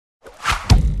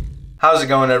How's it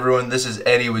going, everyone? This is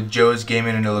Eddie with Joe's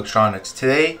Gaming and Electronics.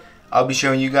 Today I'll be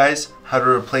showing you guys how to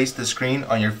replace the screen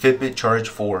on your Fitbit Charge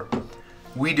 4.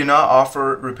 We do not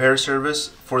offer repair service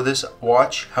for this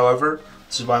watch. However,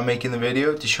 this is why I'm making the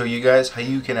video, to show you guys how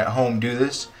you can at home do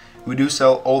this. We do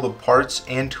sell all the parts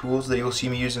and tools that you'll see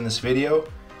me use in this video.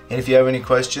 And if you have any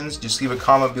questions, just leave a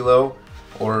comment below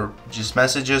or just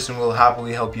message us and we'll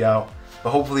happily help you out. But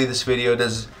hopefully this video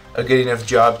does a good enough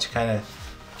job to kind of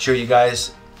show you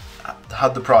guys how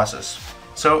the process.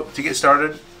 So to get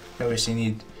started, you obviously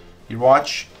need your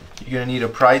watch. You're going to need a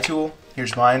pry tool.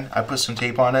 Here's mine. I put some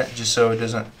tape on it just so it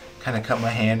doesn't kind of cut my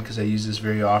hand because I use this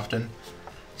very often.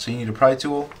 So you need a pry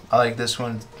tool. I like this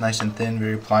one, it's nice and thin,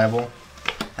 very pliable.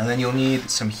 And then you'll need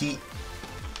some heat.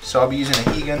 So I'll be using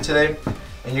a heat gun today,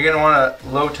 and you're going to want a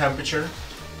low temperature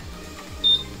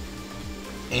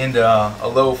and a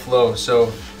low flow.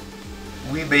 So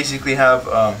we basically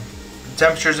have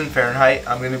temperatures in Fahrenheit.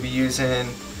 I'm going to be using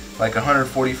like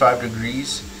 145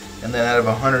 degrees, and then out of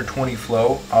 120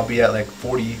 flow I'll be at like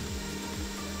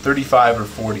 35 or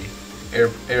 40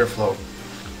 airflow,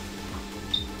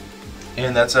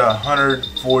 and that's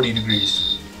 140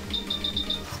 degrees.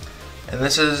 And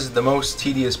this is the most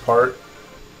tedious part.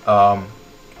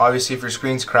 Obviously if your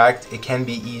screen's cracked, it can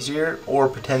be easier or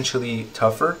potentially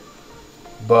tougher,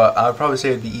 but I would probably say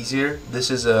it'd be easier.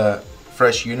 This is a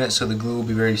fresh unit, so the glue will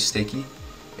be very sticky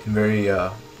and very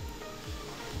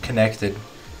connected.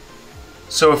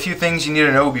 So a few things you need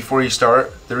to know before you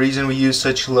start. The reason we use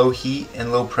such low heat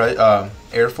and low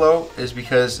airflow is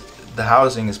because the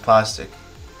housing is plastic,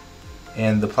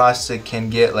 and the plastic can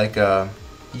get like you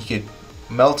could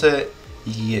melt it,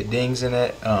 you can get dings in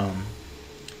it,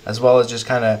 as well as just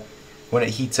kind of when it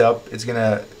heats up, it's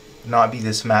gonna not be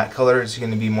this matte color, it's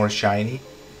gonna be more shiny.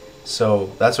 So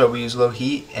that's why we use low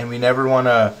heat, and we never want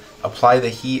to apply the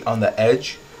heat on the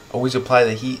edge. Always apply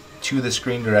the heat to the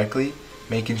screen directly,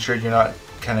 making sure you're not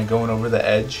kind of going over the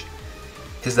edge,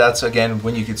 because that's again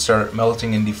when you could start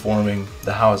melting and deforming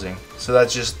the housing. So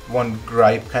that's just one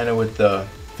gripe kind of with the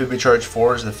Fitbit Charge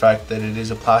 4, is the fact that it is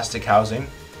a plastic housing.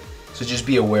 So just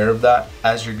be aware of that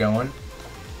as you're going,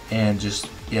 and just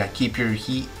keep your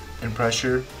heat and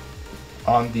pressure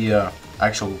on the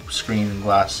actual screen and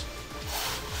glass.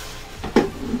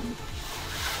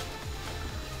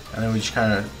 And then we just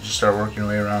kind of start working our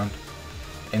way around,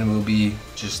 and we'll be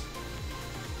just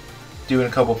doing a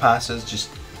couple passes, just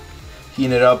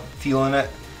heating it up, feeling it,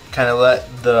 kind of let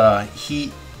the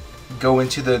heat go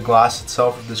into the glass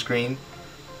itself of the screen,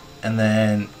 and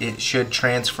then it should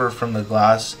transfer from the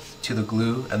glass to the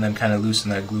glue and then kind of loosen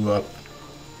that glue up.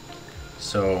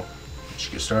 So let's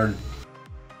get started.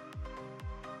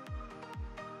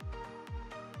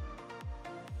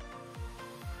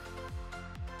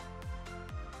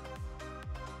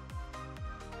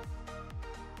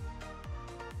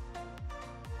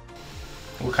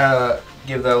 We'll kind of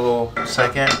give that a little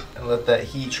second and let that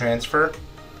heat transfer,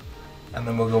 and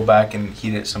then we'll go back and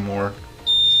heat it some more.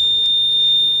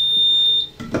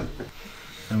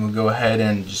 And we'll go ahead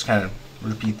and just kind of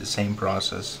repeat the same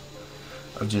process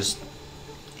of just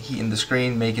heating the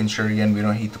screen, making sure again we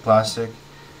don't heat the plastic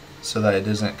so that it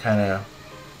doesn't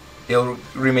it'll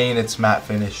remain its matte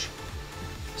finish,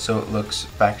 so it looks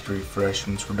factory fresh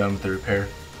once we're done with the repair.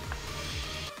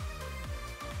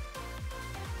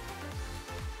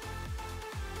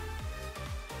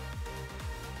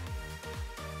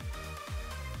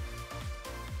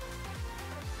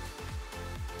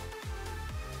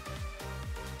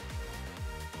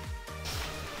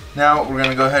 Now we're going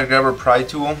to go ahead and grab our pry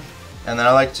tool, and then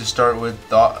I like to start with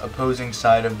the opposing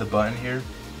side of the button here,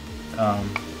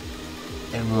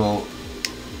 and we'll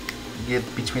get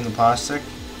between the plastic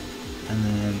and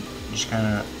then just kind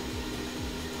of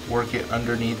work it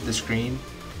underneath the screen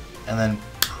and then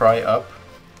pry up.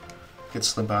 It could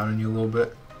slip out on you a little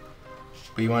bit,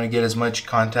 but you want to get as much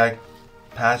contact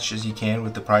patch as you can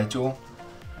with the pry tool,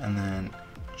 and then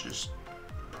just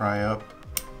pry up.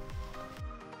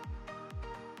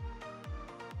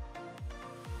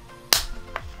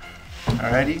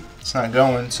 Alrighty, it's not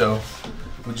going, so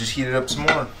we'll just heat it up some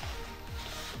more.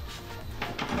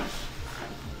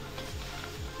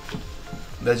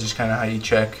 That's just kind of how you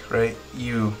check, right?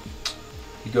 You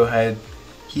go ahead,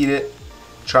 heat it,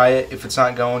 try it. If it's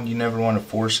not going, you never want to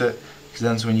force it, because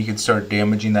that's when you can start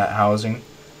damaging that housing.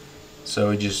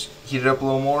 So just heat it up a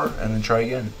little more and then try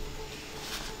again.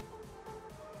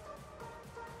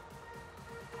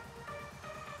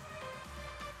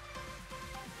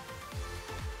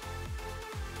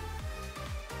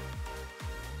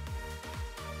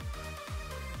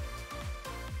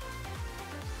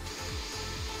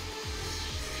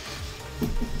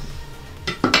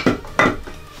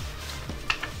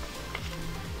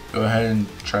 go ahead and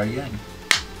try again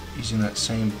using that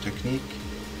same technique.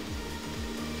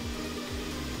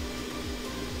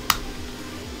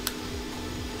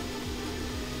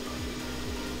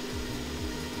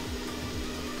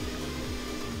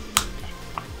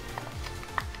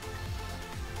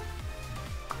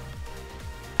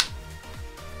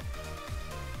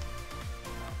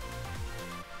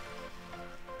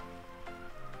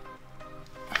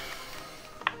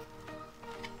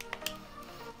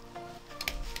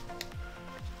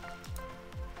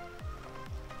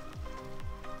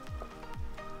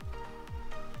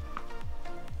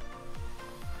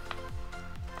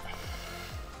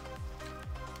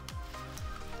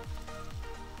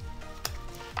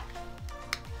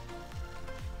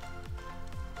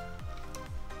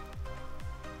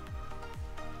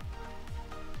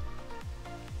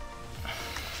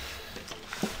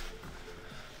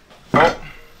 Well,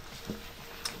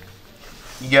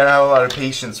 you gotta have a lot of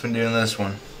patience when doing this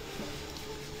one.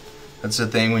 That's the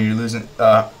thing when you're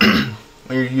when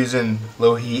you're using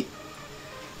low heat.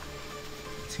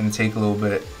 It's gonna take a little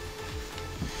bit.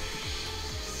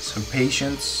 So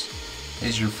patience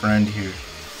is your friend here.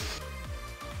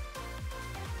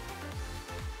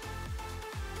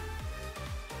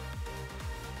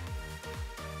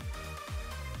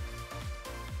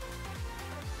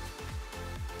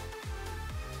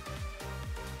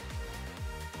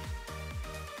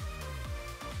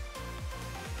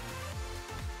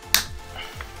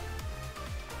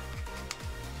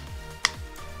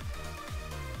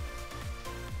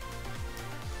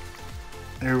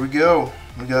 There we go.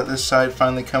 We got this side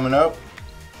finally coming up.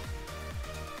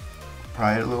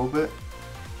 Pry it a little bit.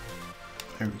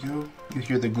 There we go. You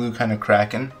hear the glue kind of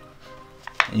cracking.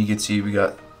 And you can see we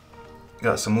got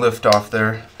some lift off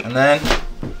there. And then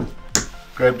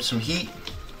grab some heat.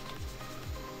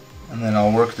 And then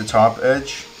I'll work the top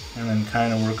edge and then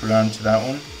kind of work around to that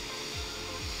one.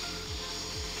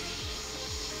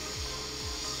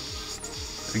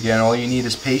 Again, all you need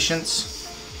is patience.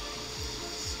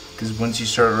 Because once you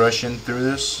start rushing through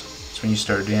this, it's when you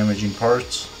start damaging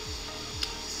parts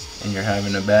and you're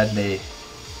having a bad day.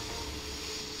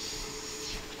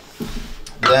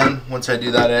 Then, once I do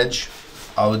that edge,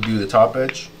 I'll do the top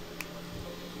edge.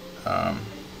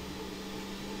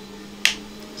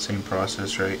 Same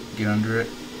process, right? Get under it,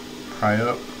 pry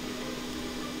up.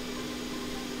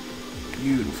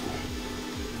 Beautiful.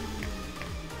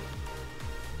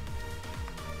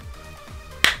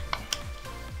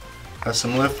 Got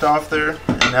some lift off there,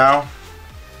 and now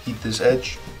heat this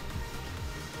edge.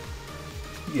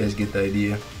 You guys get the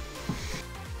idea.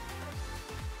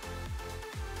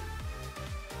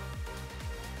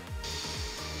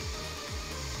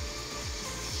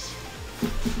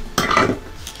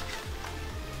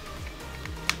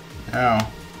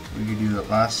 Now we can do the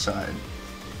last side.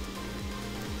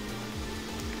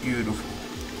 Beautiful.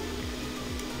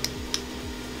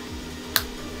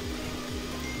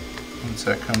 Once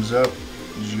that comes up,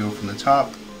 you go from the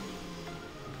top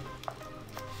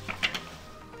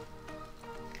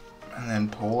and then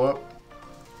pull up.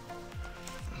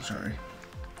 Sorry,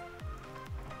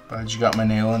 but you got my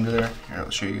nail under there. Here, I'll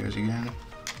show you guys again.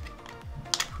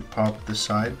 We pop this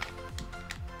side,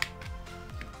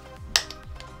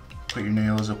 put your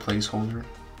nail as a placeholder,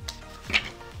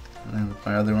 and then with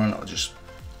my other one, I'll just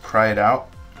pry it out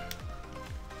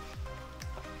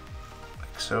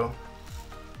like so.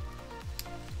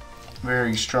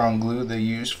 Very strong glue they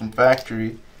use from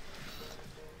factory.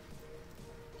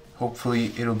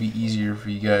 Hopefully it'll be easier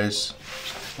for you guys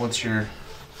once your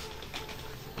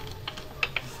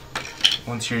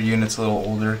unit's a little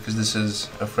older, because this is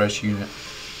a fresh unit.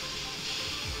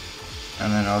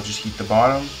 And then I'll just heat the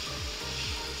bottom,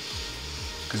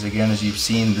 because again, as you've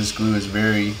seen, this glue is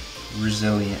very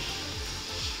resilient.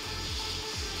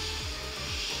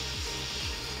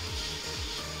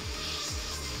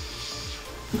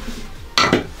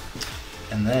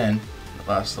 And then the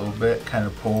last little bit, kind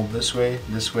of pull this way.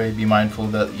 Be mindful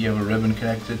that you have a ribbon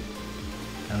connected,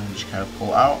 and then just kind of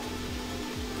pull out.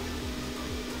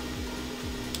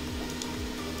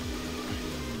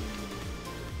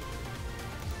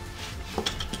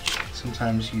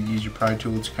 Sometimes you use your pry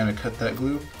tool to kind of cut that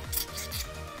glue.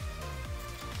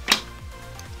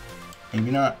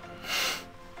 Maybe not,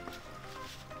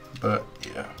 but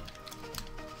yeah,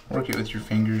 work it with your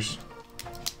fingers.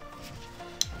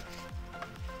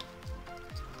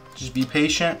 Just be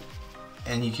patient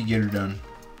and you can get her done.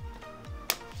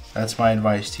 That's my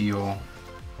advice to you all.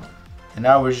 And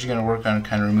now we're just going to work on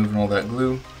kind of removing all that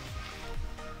glue.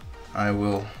 I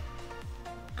will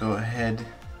go ahead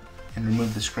and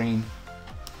remove the screen.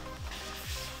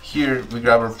 Here we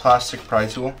grab our plastic pry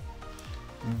tool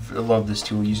I love this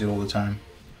tool, use it all the time.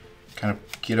 Kind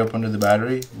of get up under the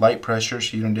battery, light pressure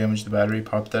so you don't damage the battery,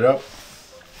 pop that up.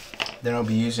 Then I'll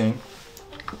be using,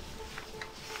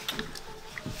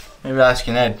 maybe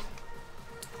asking Ed,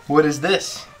 what is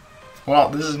this? Well,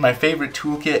 this is my favorite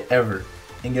toolkit ever.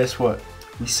 And guess what?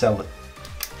 We sell it.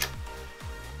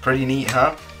 Pretty neat,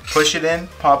 huh? Push it in,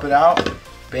 pop it out,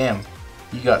 bam.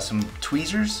 You got some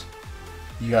tweezers,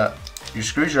 you got your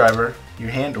screwdriver, your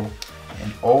handle,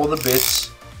 and all the bits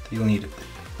that you'll need.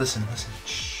 Listen, listen.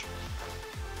 Shh.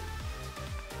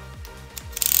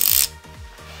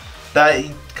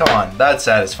 Come on, that's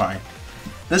satisfying.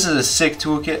 This is a sick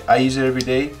toolkit. I use it every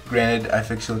day. Granted, I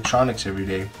fix electronics every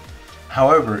day.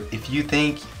 However, if you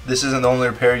think this isn't the only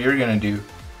repair you're gonna do,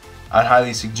 I'd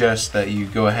highly suggest that you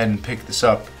go ahead and pick this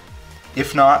up.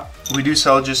 If not, we do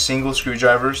sell just single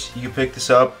screwdrivers. You can pick this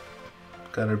up.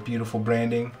 Got our beautiful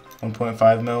branding,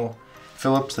 1.5 mil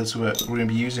Phillips. That's what we're gonna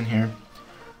be using here.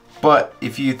 But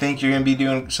if you think you're gonna be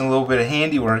doing some little bit of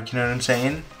handiwork, you know what I'm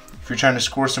saying? If you're trying to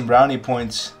score some brownie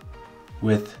points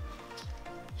with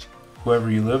whoever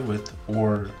you live with,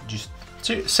 or just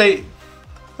say,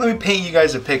 let me paint you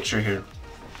guys a picture here.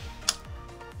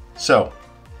 So,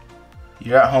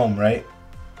 you're at home, right?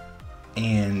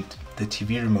 And the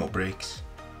TV remote breaks.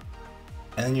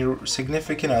 And then your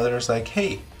significant other is like,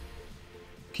 hey,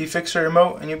 can you fix the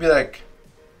remote? And you'll be like,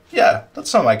 yeah,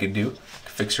 that's something I could do.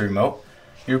 Fix the remote.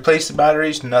 You replace the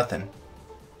batteries, nothing.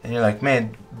 And you're like,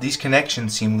 man, these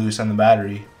connections seem loose on the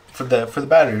battery. For the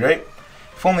battery, right?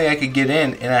 If only I could get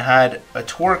in and I had a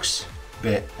Torx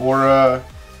bit or a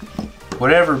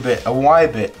whatever bit, a Y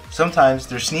bit. Sometimes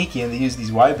they're sneaky and they use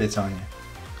these Y bits on you.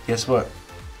 Guess what?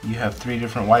 You have 3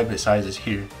 different Y bit sizes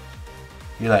here.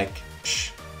 You're like,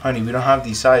 shh, honey, we don't have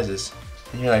these sizes.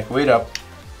 And you're like, wait up,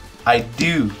 I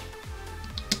do.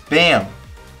 Bam.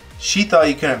 She thought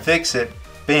you couldn't fix it.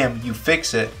 Bam, you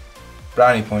fix it.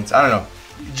 Brownie points. I don't know.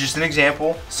 Just an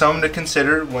example. Something to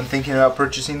consider when thinking about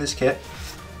purchasing this kit.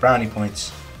 Brownie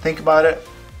points. Think about it,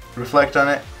 reflect on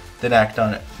it, then act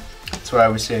on it. That's what I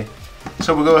would say.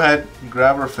 So we'll go ahead and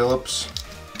grab our Phillips,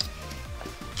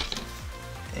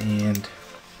 and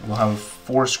we'll have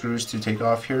 4 screws to take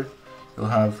off here. You'll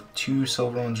have 2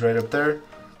 silver ones right up there,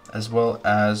 as well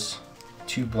as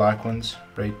 2 black ones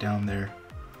right down there.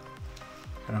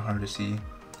 Kind of hard to see.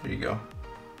 There you go.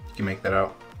 You can make that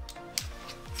out.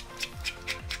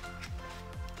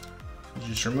 You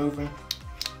just remove them.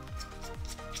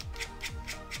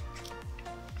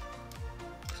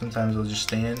 Sometimes they'll just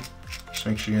stay in. Just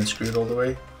make sure you unscrew it all the way,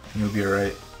 and you'll be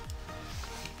alright.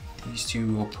 These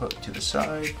 2 we'll put to the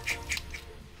side.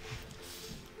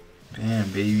 Bam,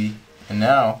 baby. And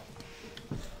now,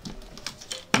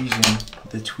 using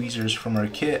the tweezers from our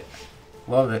kit,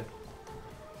 love it,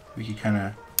 we can kind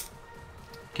of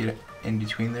get it in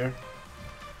between there,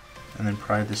 and then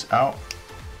pry this out.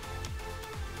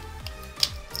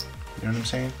 You know what I'm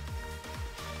saying?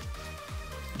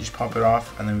 Just pop it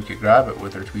off, and then we could grab it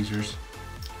with our tweezers.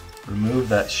 Remove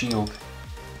that shield.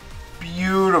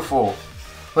 Beautiful.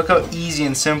 Look how easy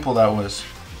and simple that was.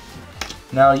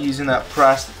 Now using that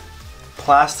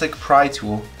plastic pry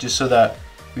tool, just so that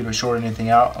we don't short anything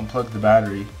out, unplug the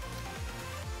battery.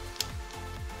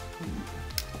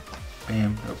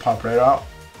 Bam, it'll pop right out.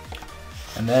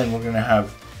 And then we're gonna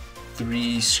have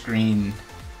 3 screen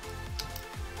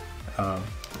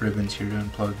ribbons here to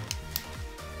unplug.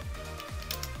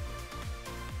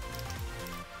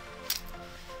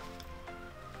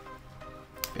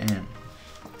 Bam.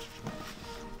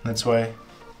 That's why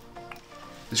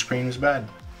the screen was bad.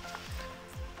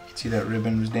 You can see that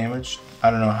ribbon was damaged. I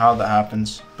don't know how that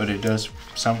happens, but it does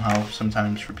somehow,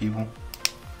 sometimes for people.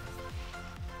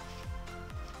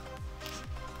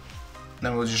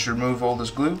 Then we'll just remove all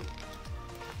this glue.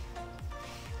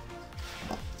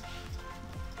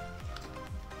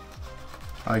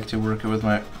 I like to work it with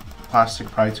my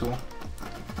plastic pry tool.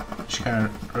 Just kind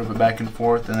of rub it back and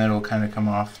forth, and then it'll kind of come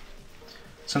off.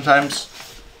 Sometimes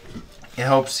it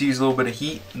helps use a little bit of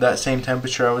heat, that same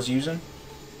temperature I was using.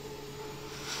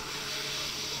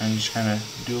 And just kind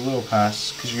of do a little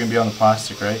pass, because you're going to be on the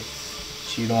plastic, right?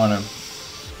 So you don't want to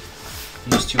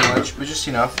use too much, but just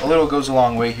enough. A little goes a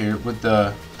long way here with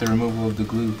the removal of the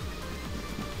glue.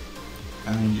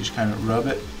 And then you just kind of rub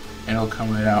it, and it'll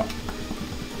come right out.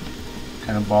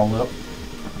 Kind of ball up.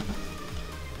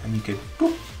 And you could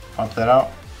boop, pop that out.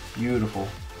 Beautiful.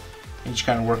 And just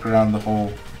kind of work around the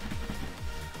whole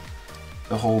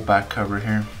back cover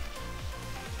here.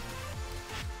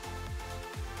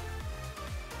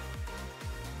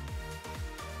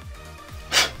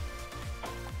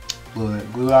 Blow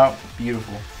that glue out.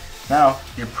 Beautiful. Now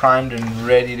you're primed and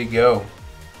ready to go.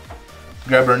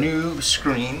 grab our new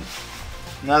screen.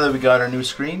 Now that we got our new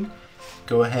screen,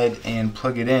 go ahead and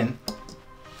plug it in.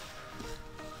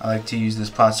 I like to use this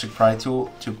plastic pry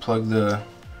tool to plug the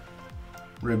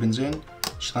ribbons in.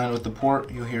 Just line it with the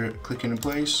port, you'll hear it click into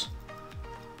place.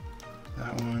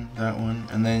 That one,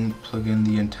 and then plug in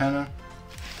the antenna.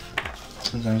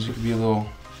 Sometimes it can be a little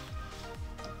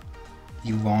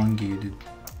elongated.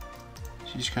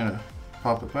 So you just kind of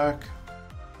pop it back.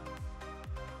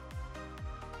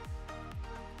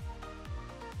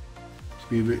 It can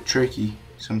be a bit tricky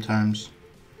sometimes,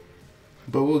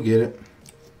 but we'll get it.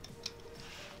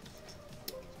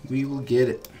 We will get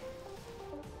it.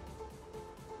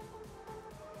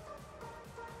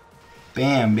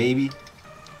 Bam, baby.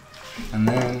 And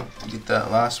then get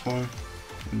that last one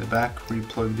in the back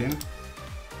re-plugged in.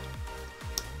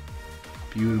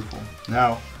 Beautiful.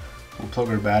 Now we'll plug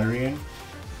our battery in,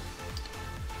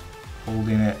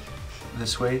 holding it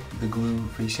this way, the glue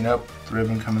facing up, the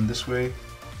ribbon coming this way.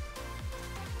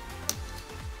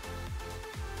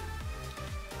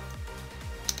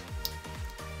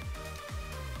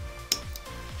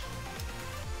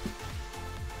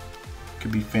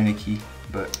 Could be finicky,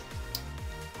 but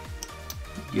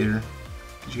get her.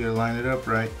 You gotta line it up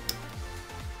right.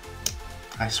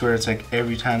 I swear it's like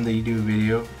every time that you do a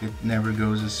video, it never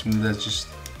goes as smooth as just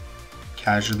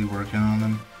casually working on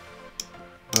them.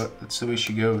 But that's the way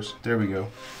she goes. There we go.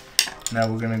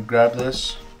 Now we're gonna grab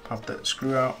this, pop that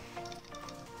screw out,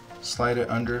 slide it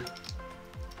under.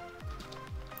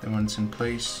 Then when it's in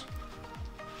place,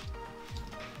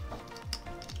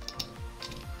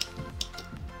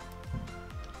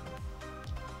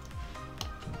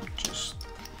 just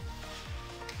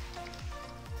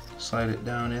slide it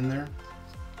down in there.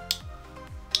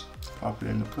 Pop it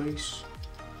into place.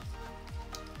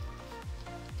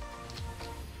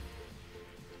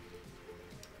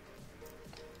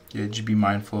 Yeah, just be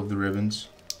mindful of the ribbons.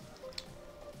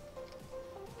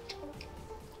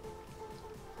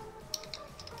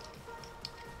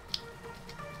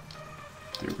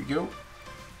 There we go.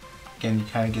 Again, you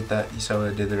kind of get that, you saw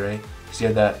what I did there, right? Because you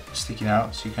had that sticking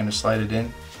out, so you kind of slide it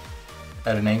in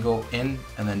at an angle, in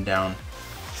and then down.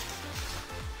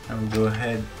 Now we'll go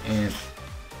ahead and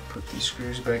put these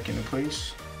screws back into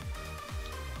place.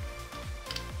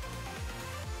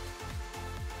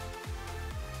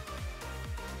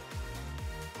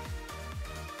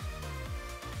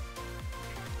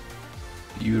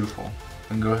 Beautiful.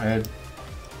 Then go ahead,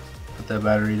 put that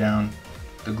battery down.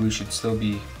 The glue should still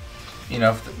be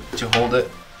enough to hold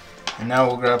it. And now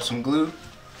we'll grab some glue.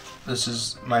 This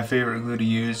is my favorite glue to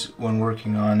use when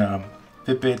working on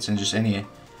Fitbits and just any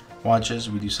watches.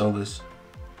 We do sell this,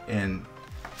 and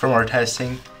from our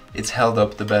testing, it's held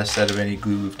up the best out of any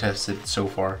glue we've tested so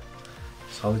far.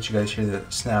 So I'll let you guys hear the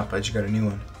snap. I just got a new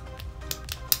one.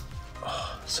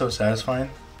 Oh, so satisfying.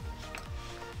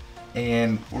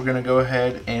 And we're gonna go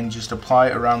ahead and just apply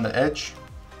around the edge.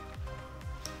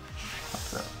 Pop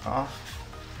that off.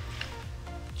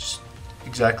 Just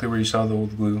exactly where you saw the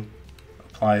old glue.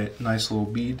 Apply it, nice little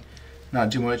bead.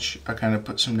 Not too much. I kind of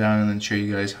put some down and then show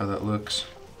you guys how that looks.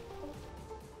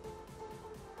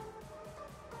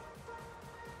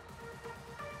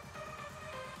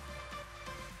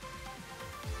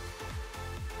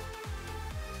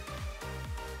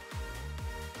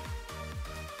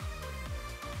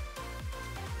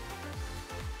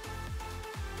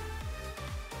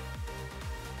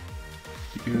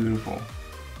 Beautiful.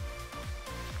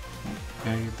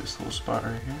 Gotta get this little spot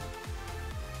right here.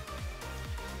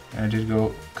 And I did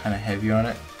go kind of heavy on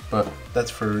it, but that's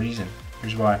for a reason.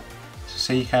 Here's why. So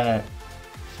say you kind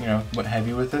of, went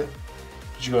heavy with it.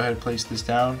 You go ahead and place this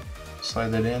down, slide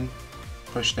that in,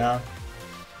 push down.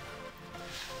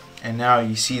 And now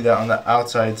you see that on the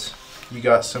outsides, you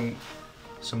got some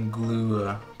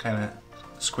glue kind of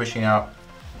squishing out.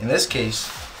 In this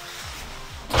case,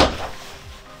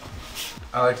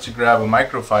 I like to grab a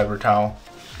microfiber towel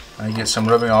and I get some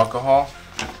rubbing alcohol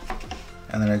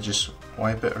and then I just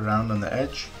wipe it around on the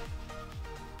edge,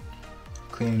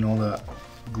 cleaning all the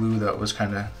glue that was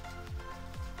kind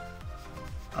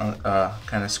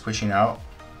of squishing out,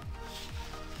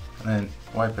 and then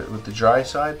wipe it with the dry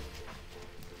side,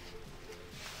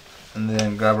 and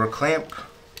then grab our clamp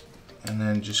and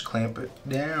then just clamp it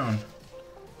down.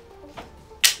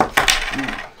 Ooh,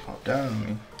 pop down on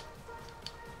me.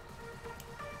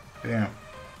 Bam.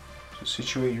 So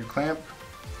situate your clamp,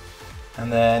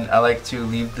 and then I like to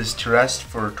leave this to rest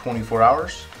for 24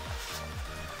 hours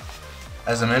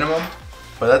as a minimum.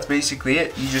 But that's basically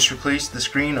it. You just replace the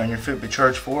screen on your Fitbit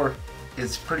Charge 4.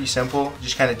 It's pretty simple,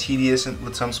 just kind of tedious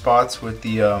with some spots with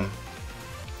the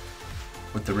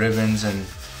ribbons and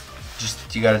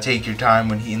Just you gotta take your time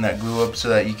when heating that glue up so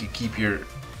that you can keep your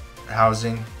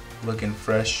housing looking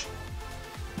fresh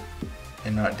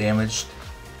and not damaged,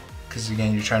 because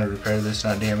again, you're trying to repair this,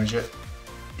 not damage it.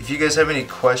 If you guys have any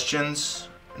questions,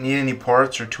 need any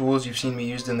parts or tools you've seen me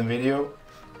used in the video,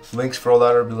 links for all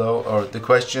that are below, or the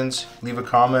questions, leave a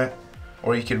comment,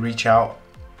 or you could reach out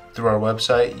through our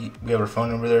website. We have our phone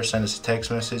number there. Send us a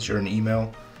text message or an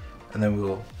email, and then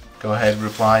we'll go ahead and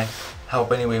reply,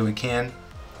 help any way we can.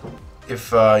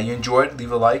 If you enjoyed,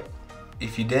 leave a like.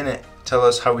 If you didn't, tell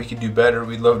us how we could do better.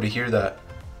 We'd love to hear that.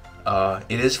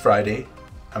 It is Friday.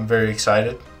 I'm very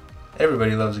excited.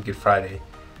 Everybody loves a good Friday.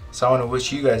 So I want to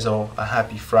wish you guys all a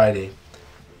happy Friday.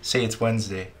 Say it's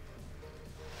Wednesday.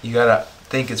 You gotta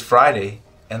think it's Friday,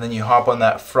 and then you hop on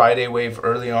that Friday wave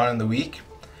early on in the week,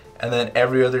 and then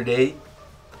every other day,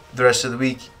 the rest of the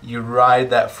week, you ride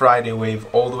that Friday wave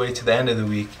all the way to the end of the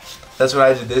week. That's what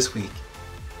I did this week.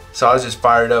 So I was just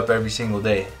fired up every single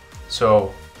day.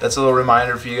 So that's a little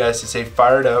reminder for you guys to stay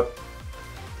fired up,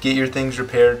 get your things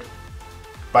repaired,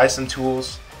 buy some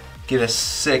tools, get a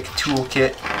sick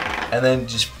toolkit, and then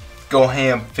just go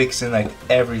ham fixing like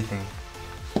everything.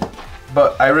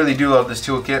 But I really do love this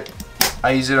toolkit.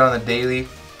 I use it on the daily.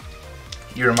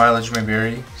 Your mileage may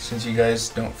vary since you guys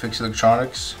don't fix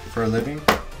electronics for a living.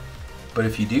 But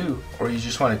if you do, or you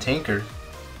just want a tinker,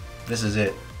 this is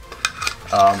it.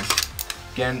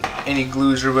 Again, any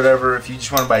glues or whatever, if you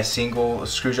just want to buy a single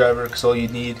screwdriver, because all you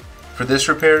need for this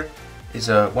repair is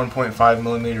a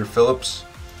 1.5mm Phillips.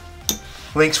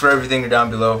 Links for everything are down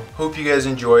below. Hope you guys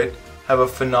enjoyed. Have a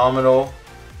phenomenal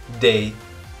day,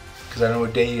 because I don't know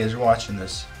what day you guys are watching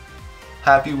this.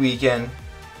 Happy weekend.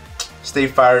 Stay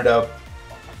fired up.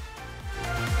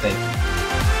 Thank you.